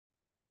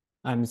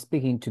I'm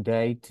speaking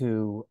today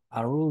to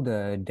Arul,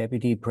 the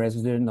Deputy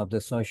President of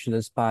the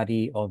Socialist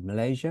Party of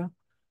Malaysia,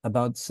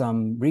 about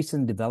some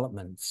recent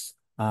developments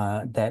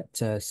that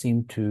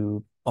seem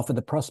to offer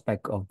the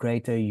prospect of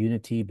greater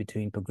unity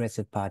between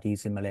progressive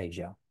parties in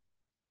Malaysia.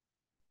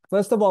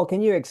 First of all,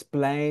 can you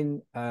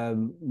explain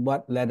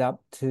what led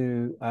up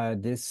to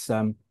this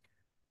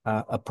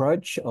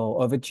approach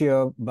or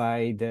overture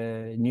by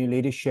the new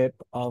leadership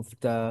of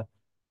the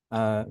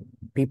uh,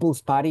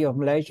 People's Party of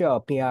Malaysia, or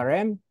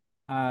PRM,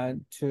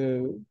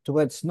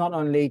 towards not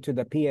only to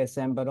the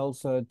PSM but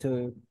also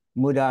to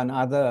MUDA and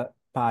other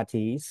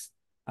parties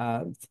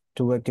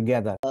to work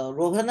together?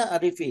 Rohana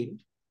Arifin,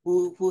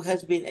 who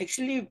has been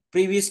actually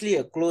previously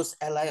a close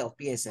ally of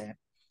PSM,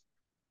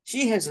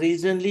 she has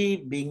recently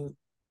been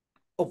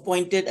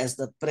appointed as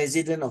the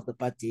president of the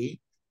party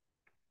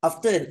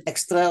after an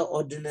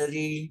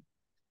extraordinary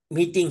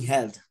meeting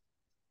held.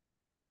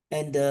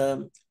 And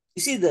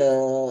you see,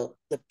 the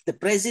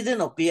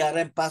president of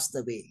PRM passed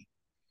away.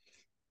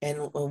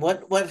 And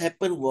what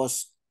happened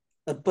was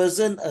another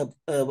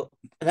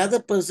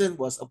person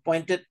was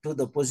appointed to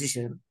the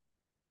position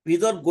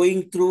without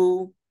going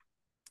through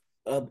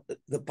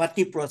the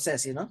party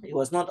process. He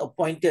was not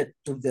appointed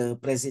to the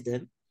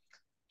president.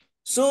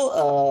 So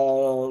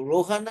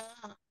Rohana,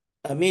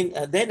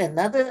 then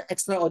another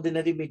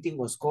extraordinary meeting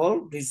was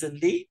called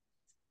recently,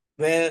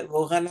 where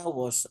Rohana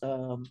was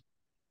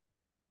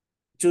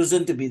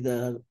chosen to be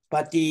the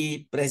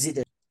party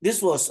president.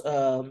 This was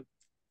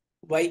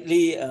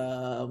widely,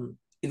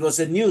 it was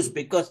a news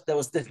because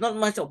there's not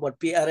much about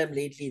PRM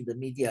lately in the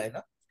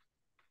media.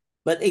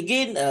 But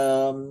again,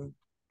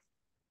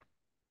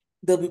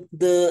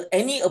 the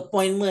any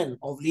appointment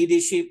of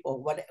leadership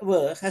or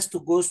whatever has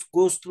to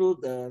goes through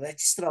the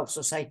Register of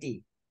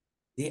Society,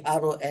 the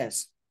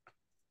ROS.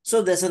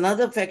 So there's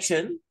another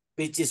faction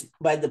which is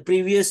by the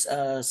previous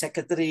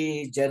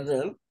Secretary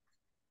General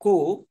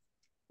Ko,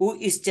 who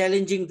is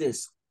challenging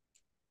this.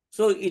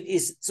 So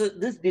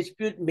this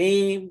dispute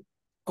may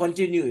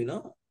continue.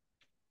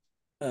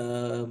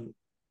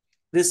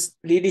 This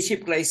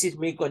leadership crisis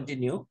may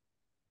continue,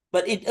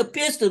 but it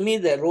appears to me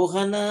that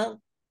Rohana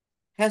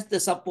has the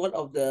support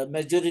of the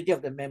majority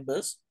of the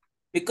members,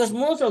 because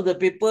most of the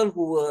people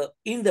who were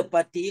in the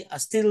party are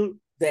still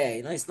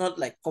there. It's not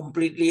like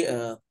completely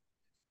a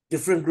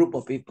different group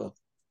of people.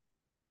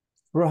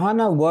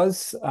 Rohana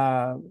was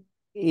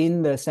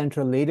in the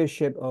central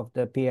leadership of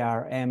the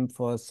PRM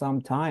for some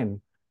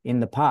time in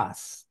the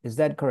past. Is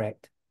that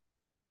correct?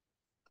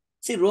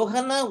 See,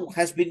 Rohana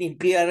has been in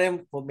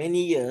PRM for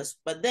many years,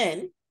 but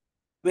then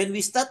when we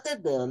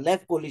started the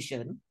left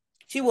coalition,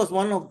 she was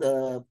one of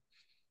the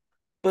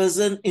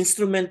person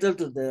instrumental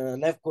to the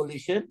left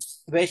coalition,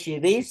 where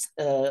she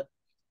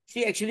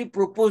actually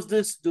proposed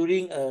this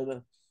during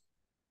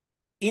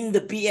in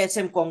the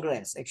PSM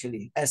Congress,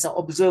 actually, as an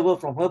observer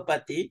from her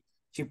party.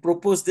 She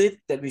proposed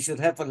it that we should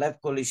have a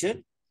left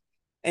coalition.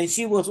 And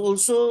she was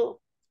also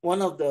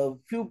one of the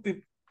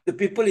the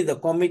people in the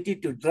committee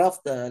to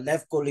draft the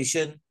left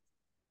coalition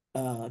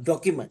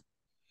document.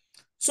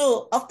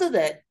 So after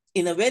that,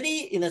 in a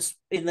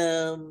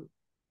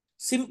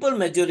simple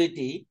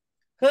majority,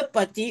 her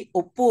party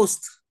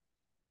opposed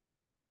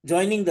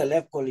joining the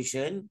left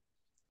coalition,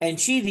 and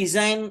she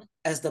resigned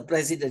as the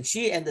president.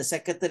 She and the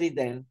secretary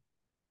then,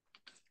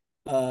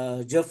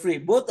 Geoffrey,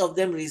 both of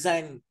them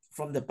resigned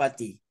from the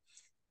party,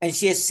 and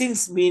she has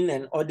since been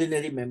an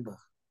ordinary member.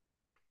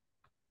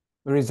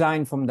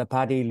 Resigned from the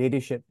party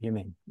leadership, you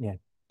mean? Yeah.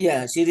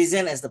 Yeah, she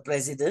resigned as the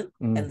president,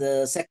 and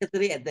the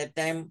secretary at that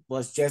time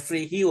was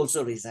Geoffrey. He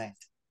also resigned.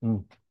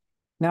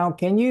 Now,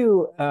 can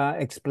you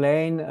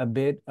explain a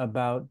bit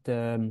about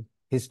the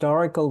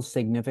historical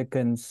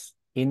significance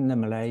in the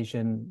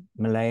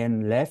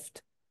Malayan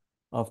left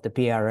of the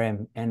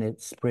PRM and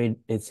its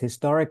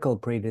historical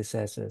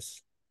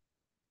predecessors?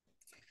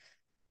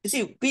 You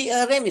see,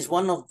 PRM is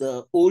one of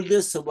the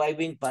oldest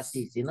surviving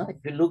parties.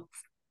 If you look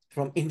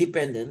from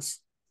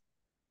independence,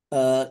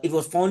 it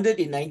was founded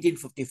in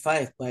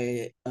 1955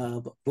 by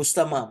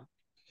Bustamam,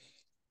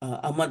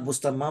 Ahmad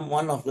Bustamam,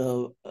 one of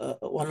the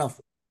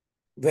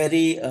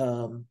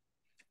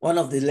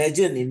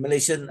legend in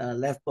Malaysian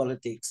left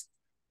politics,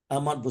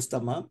 Ahmad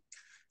Bustamam.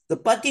 The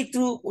party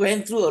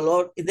went through a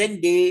lot. Then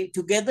they,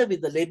 together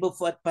with the Labour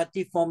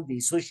Party, formed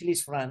the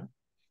Socialist Front,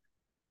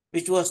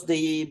 which was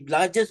the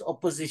largest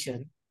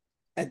opposition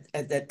at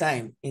that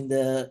time in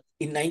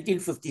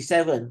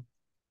 1957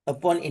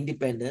 upon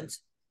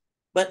independence.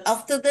 But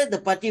after that, the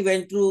party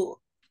went through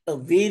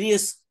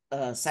various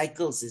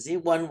cycles. You see,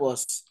 one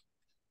was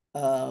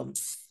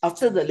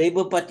after the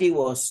Labour Party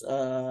was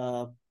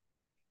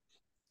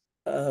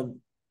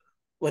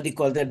what do you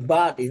call that,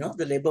 barred.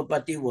 The Labour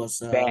Party was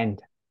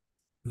Banned.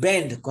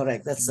 Banned,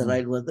 correct. That's the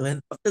right word.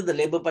 After the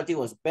Labour Party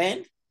was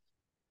banned,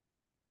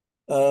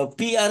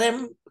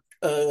 PRM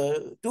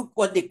took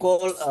what they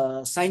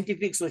call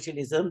scientific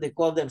socialism. They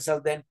call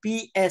themselves then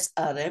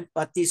PSRM,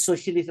 Parti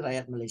Sosialis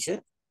Rakyat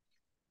Malaysia.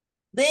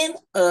 Then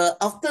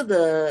after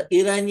the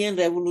Iranian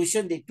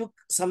Revolution, they took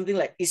something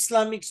like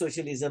Islamic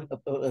socialism,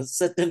 a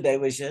certain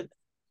diversion.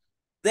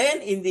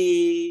 Then in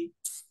the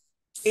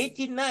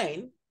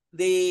 89,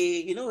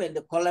 they, when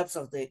the collapse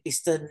of the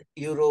Eastern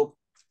Europe,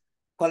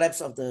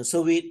 collapse of the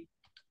Soviet,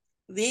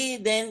 they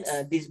then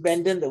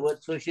disbanded the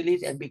word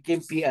socialist and became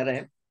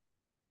PRM.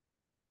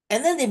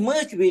 And then they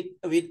merged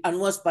with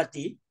Anwar's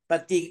party,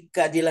 Parti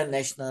Keadilan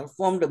Nasional,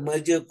 formed a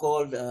merger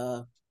called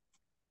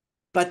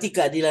Parti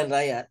Keadilan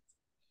Rakyat.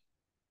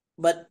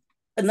 But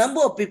a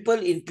number of people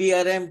in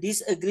PRM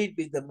disagreed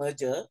with the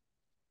merger,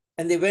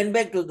 and they went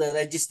back to the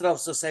Registrar of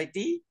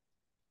Society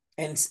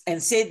and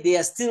said they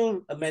are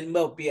still a member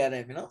of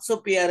PRM. So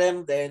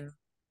PRM then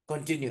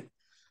continued.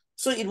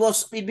 So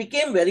it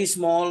became very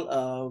small,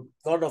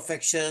 lot of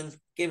factions,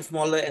 became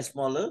smaller and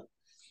smaller.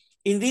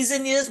 In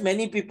recent years,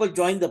 many people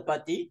joined the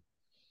party.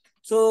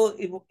 So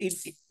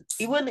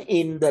even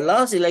in the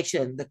last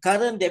election, the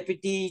current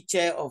deputy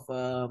chair of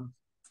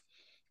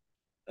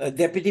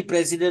deputy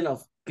president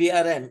of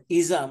PRM,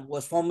 Izam,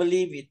 was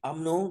formerly with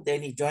UMNO,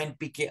 then he joined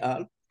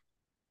PKR.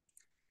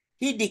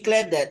 He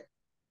declared that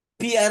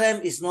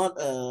PRM is not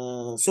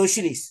a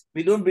socialist.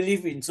 We don't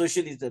believe in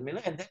socialism,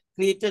 and that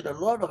created a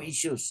lot of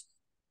issues.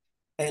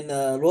 And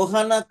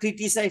Rohana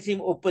criticized him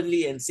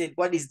openly and said,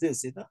 "What is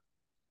this?"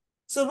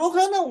 So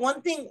Rohana,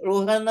 one thing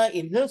Rohana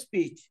in her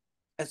speech,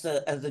 as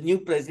the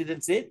new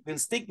president said, will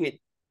stick with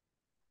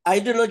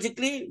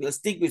ideologically, will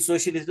stick with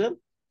socialism.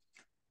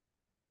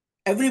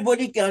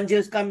 Everybody can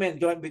just come and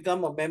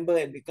become a member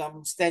and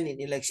stand in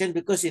election,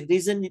 because in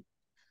recent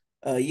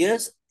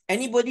years,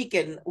 anybody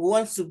who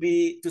wants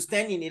to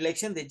stand in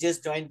election, they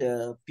just join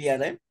the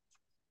PRM.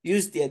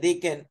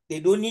 They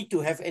don't need to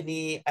have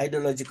any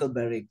ideological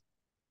bearing.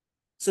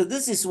 So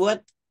this is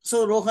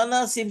so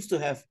Rohana seems to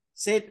have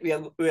said,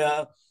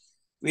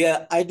 we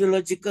are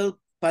ideological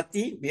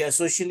party, we are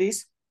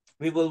socialist,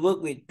 we will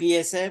work with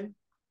PSM,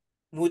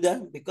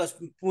 MUDA, because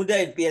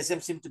MUDA and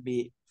PSM seem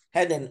to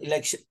had an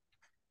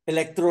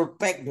electoral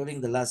pact during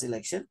the last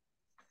election,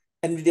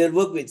 and they'll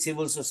work with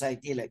civil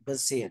society like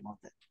Bersih and all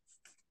that.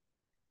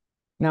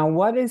 Now,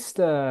 what is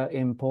the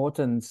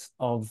importance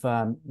of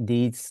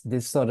this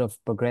sort of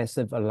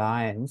progressive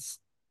alliance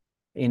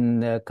in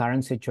the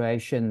current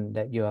situation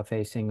that you are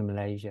facing in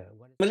Malaysia?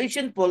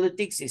 Malaysian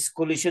politics is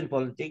coalition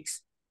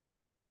politics.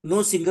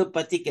 No single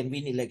party can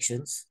win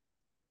elections.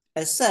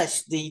 As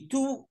such,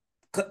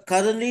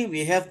 currently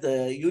we have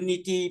the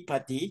Unity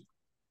Party,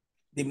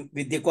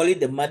 they call it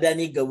the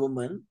Madani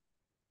government,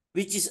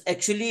 which is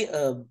actually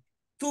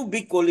two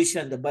big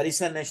coalition, the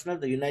Barisan Nasional,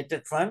 the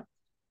United Front,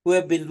 who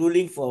have been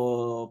ruling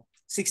for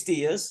 60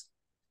 years,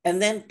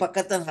 and then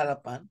Pakatan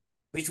Harapan,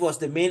 which was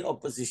the main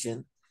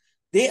opposition.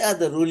 They are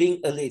the ruling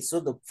elite. So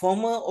the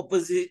former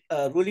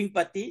ruling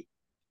party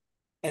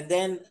and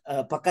then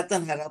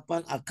Pakatan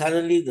Harapan are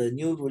currently the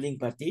new ruling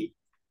party.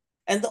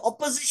 And the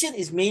opposition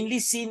is mainly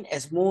seen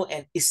as more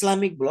an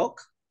Islamic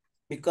bloc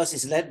because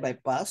it's led by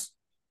PAS.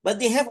 But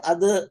they have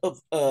other,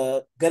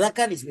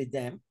 Gerakan is with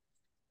them.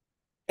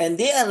 And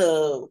they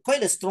are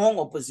quite a strong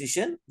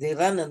opposition. They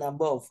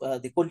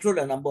they control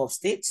a number of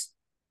states.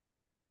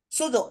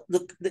 So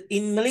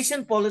in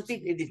Malaysian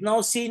politics, it is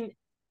now seen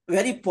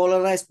very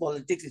polarized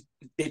politics.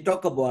 They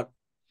talk about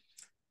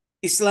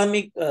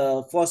Islamic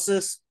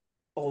forces,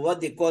 or what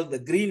they call the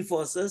green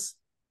forces,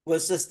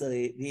 versus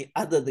the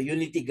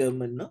unity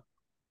government. No?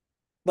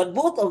 But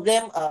both of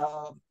them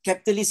are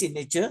capitalist in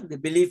nature. They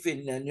believe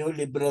in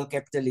neoliberal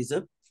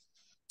capitalism.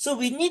 So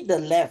we need the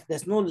left.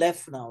 There's no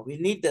left now. We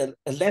need a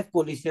left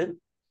coalition.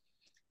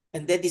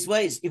 And that is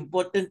why it's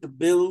important to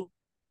build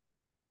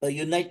a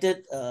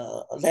united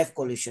left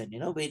coalition,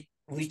 with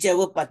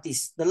whichever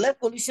parties. The left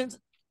coalition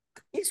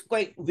is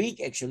quite weak,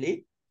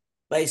 actually.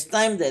 But it's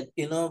time that,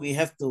 we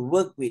have to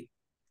work with,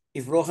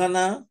 if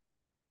Rohana,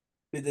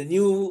 with the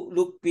new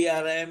look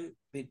PRM,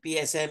 with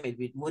PSM, and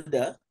with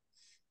MUDA,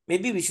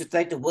 maybe we should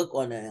try to work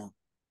on a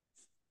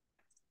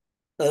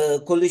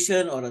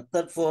coalition or a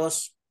third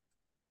force,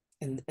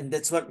 and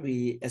that's what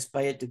we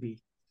aspire to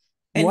be.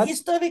 And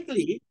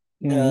historically,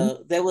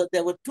 there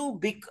were two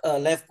big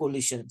left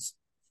coalitions.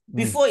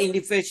 Before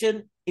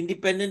independent,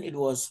 it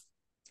was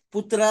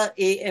Putra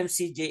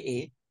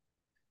AMCJA,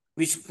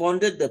 which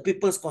founded the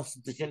People's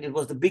Constitution. It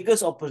was the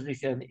biggest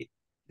opposition.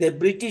 The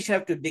British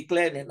have to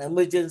declare an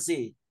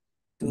emergency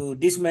to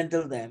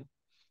dismantle them.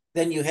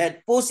 Then you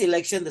had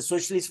post-election, the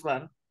Socialist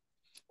Front,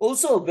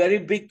 also a very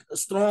big,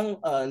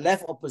 strong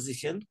left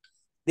opposition.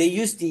 They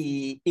used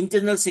the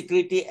Internal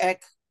Security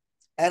Act,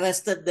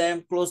 arrested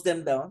them, closed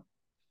them down.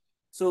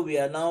 So we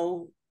are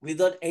now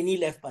without any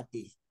left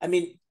party.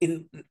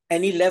 In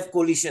any left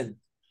coalition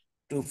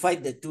to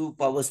fight the two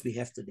powers we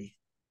have today.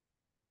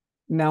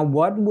 Now,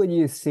 what would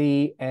you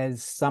see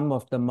as some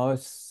of the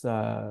most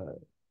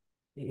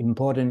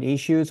important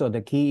issues or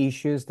the key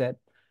issues that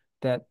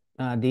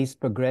these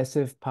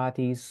progressive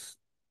parties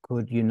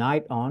could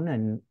unite on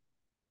and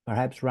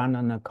perhaps run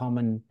on a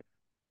common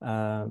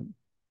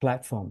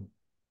platform?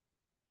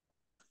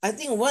 I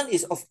think one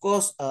is, of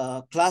course,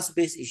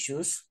 class-based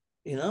issues,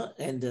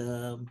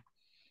 and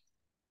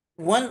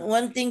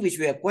one thing which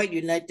we are quite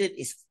united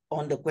is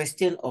on the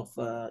question of,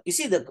 you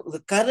see, the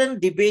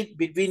current debate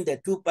between the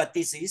two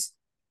parties is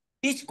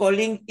each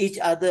calling each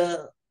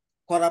other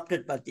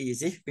corrupted party, you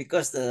see,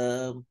 because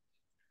the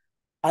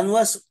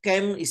Anwar's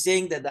camp is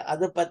saying that the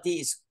other party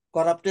is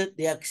corrupted.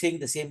 They are saying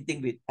the same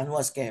thing with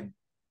Anwar's camp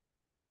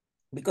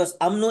because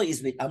UMNO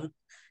is with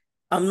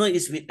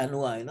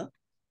Anwar, you know.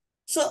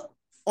 So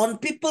on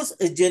people's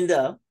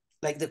agenda,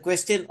 like the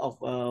question of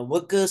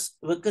workers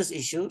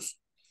issues,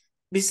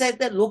 besides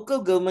that local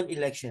government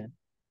election,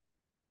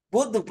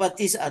 both the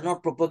parties are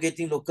not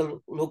propagating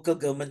local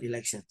government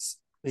elections,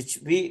 which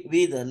we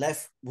the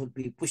left would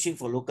be pushing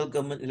for local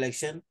government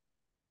election.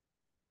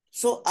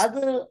 So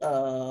other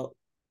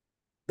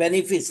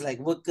benefits like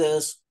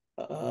workers,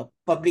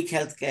 public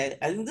health care,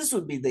 I think this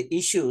would be the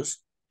issues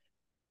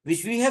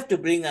which we have to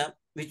bring up,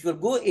 which will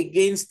go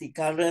against the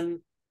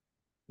current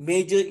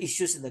major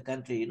issues in the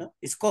country. You know,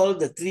 it's called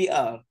the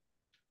 3R: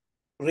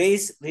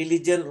 race,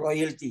 religion,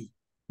 royalty.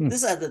 Mm.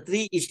 These are the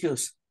three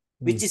issues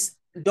which Mm. is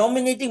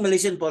dominating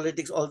Malaysian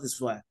politics all this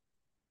while.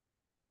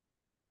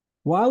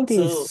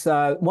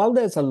 So While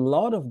there's a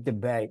lot of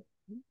debate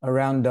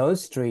around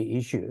those three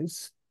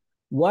issues,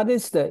 what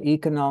is the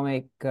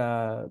economic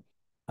uh,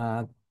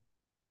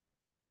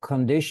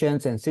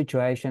 conditions and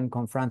situation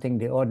confronting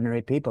the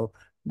ordinary people?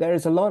 There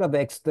is a lot of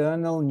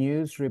external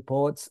news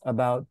reports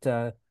about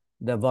the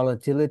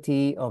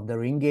volatility of the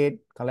ringgit,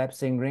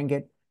 collapsing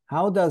ringgit.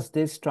 How does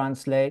this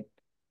translate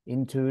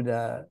into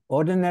the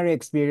ordinary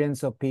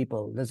experience of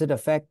people? Does it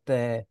affect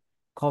the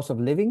cost of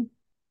living?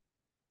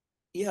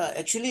 yeah,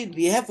 actually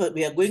we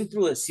are going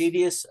through a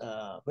serious,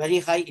 very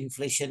high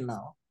inflation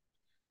now.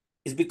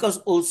 It's because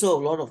also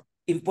a lot of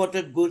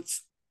imported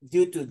goods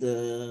due to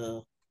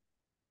the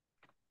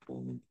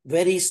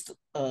very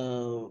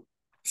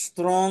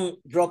strong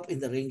drop in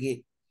the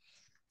ringgit.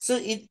 So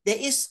there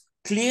is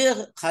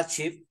clear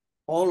hardship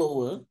all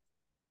over,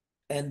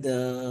 and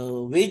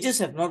the wages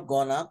have not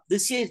gone up.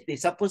 This year they're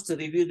supposed to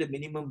review the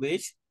minimum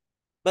wage,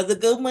 but the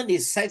government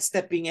is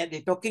sidestepping it.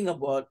 They're talking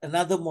about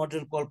another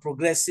model called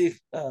progressive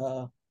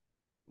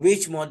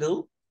wage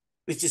model,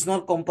 which is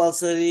not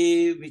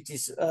compulsory, which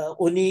is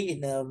only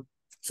in a.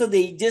 So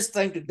they just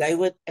trying to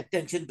divert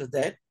attention to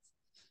that.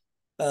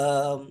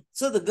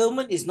 So the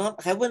government is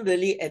not haven't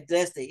really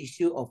addressed the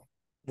issue of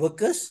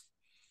workers,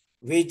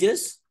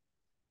 wages,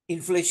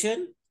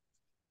 inflation,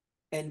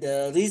 and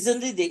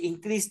recently they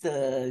increased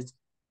the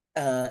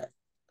uh,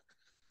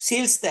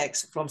 sales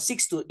tax from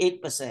 6 to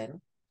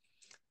 8%.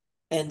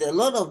 And a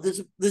lot of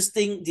this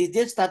thing they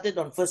just started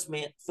on first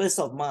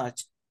of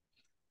March.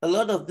 A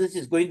lot of this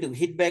is going to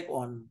hit back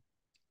on,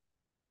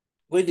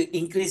 going to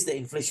increase the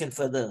inflation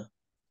further.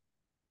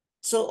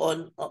 So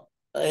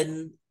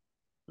and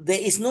there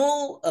is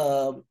no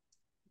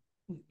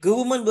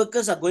government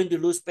workers are going to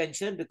lose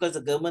pension because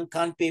the government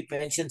can't pay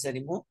pensions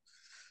anymore.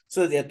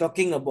 So they are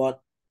talking about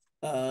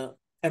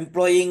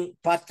employing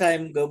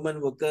part-time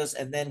government workers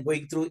and then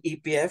going through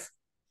EPF.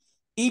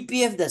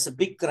 EPF, there's a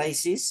big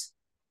crisis.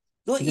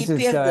 Though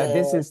EPF,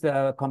 This is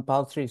the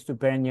compulsory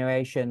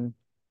superannuation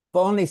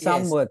for only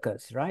some yes,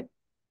 workers, right?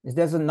 It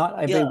doesn't Not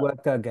every yeah.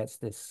 worker gets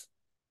this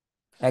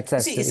You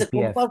access see, to it's a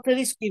EPF.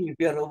 compulsory scheme. If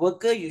you're a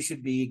worker, you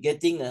should be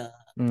getting a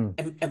Mm.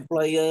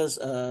 employer's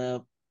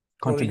provident fund.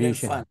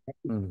 Contribution.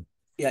 Mm.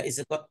 Yeah,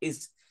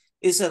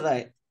 it's a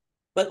right.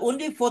 But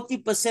only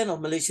 40%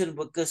 of Malaysian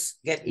workers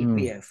get Mm.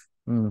 EPF.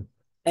 Mm.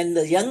 And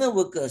the younger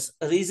workers,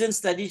 a recent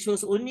study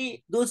shows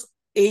only those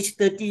aged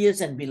 30 years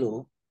and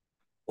below,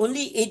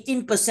 only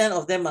 18%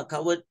 of them are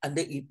covered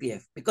under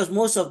EPF because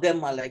most of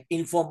them are like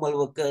informal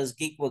workers,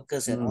 gig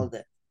workers, and all Mm.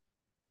 that.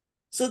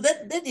 So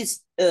that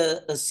is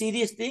a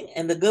serious thing.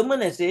 And the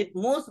government has said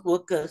most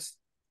workers,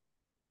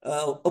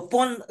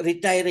 upon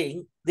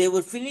retiring, they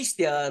will finish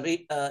their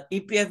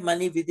EPF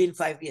money within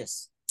 5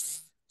 years.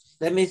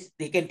 That means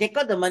they can take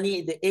out the money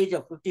at the age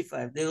of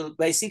 55. They will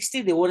by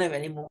 60, they won't have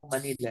any more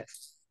money left.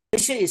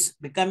 Malaysia is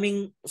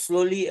becoming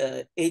slowly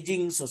a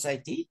aging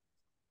society,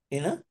 you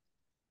know,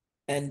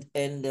 and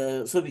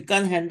so we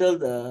can't handle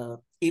the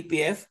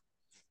EPF,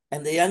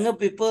 and the younger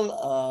people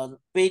are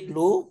paid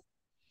low,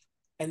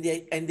 and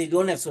they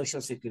don't have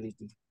social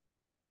security.